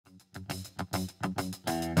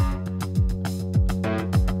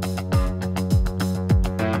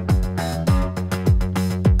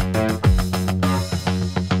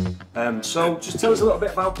So just tell us a little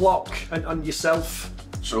bit about BLOC and yourself.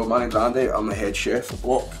 So my name's Andy, I'm the head chef of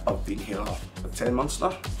BLOC. I've been here for 10 months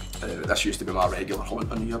now. This used to be my regular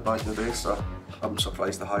haunt in here back in the day, so I'm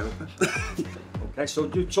surprised to hire me. Okay,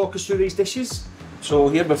 so you talk us through these dishes. So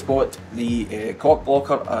here we've got the cock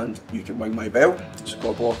blocker, and you can ring my bell. So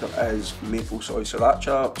cock blocker is maple soy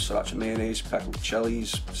sriracha, sriracha mayonnaise, pickled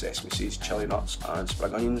chilies, sesame seeds, chili nuts and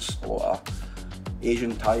spring onions. A lot of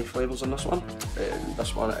Asian Thai flavours in this one.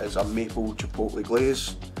 This one is a maple chipotle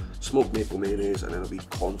glaze, smoked maple mayonnaise, and then a wee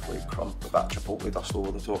cornflake crumb with that chipotle dust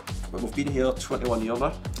over the top. We've been here 21 years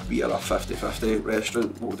now. We are a 50-50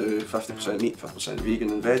 restaurant. We'll do 50% meat, 50%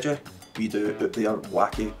 vegan and veggie. We do out there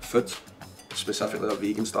wacky food, specifically our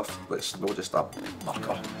vegan stuff. It's not just a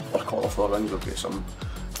burger or cauliflower rings. We've got some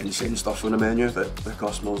insane stuff on the menu that the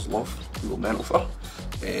customers love and go mental for.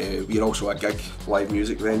 We're also a gig live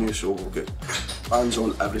music venue, so we'll get bands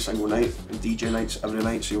on every single night and DJ nights every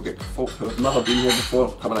night, so you'll get folk who have never been here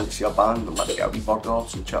before coming in to see a band and maybe get a wee burger,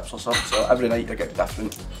 some chips or something. So every night you get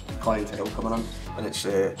different clientele coming in, and it's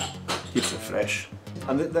keeps it fresh.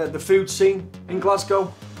 And the food scene in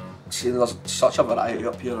Glasgow? See, there's such a variety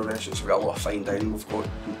up here in restaurants. We've got a lot of fine dining. We've got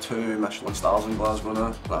 2 Michelin stars in Glasgow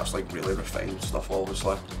now. That's like really refined stuff,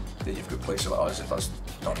 obviously. Then you've got places like us that does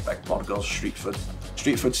big burgers, street food.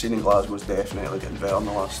 Street food scene in Glasgow is definitely getting better in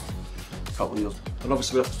the last couple of years. And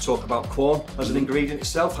obviously we have to talk about Quorn as an ingredient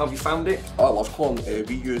itself. How have you found it? I love Quorn.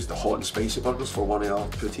 We use the hot and spicy burgers for one of our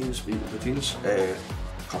poutines, vegan poutines.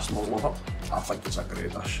 Customers love it. I think it's a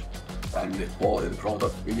great dish. And the quality of the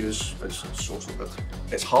product we use is so good.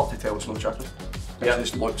 It's hard to tell it's no chicken. It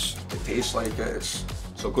just looks, it tastes like it. It's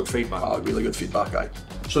so good feedback. Really good feedback, aye.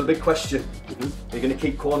 So the big question, are you going to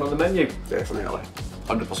keep Quorn on the menu? Definitely,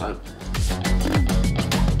 100%.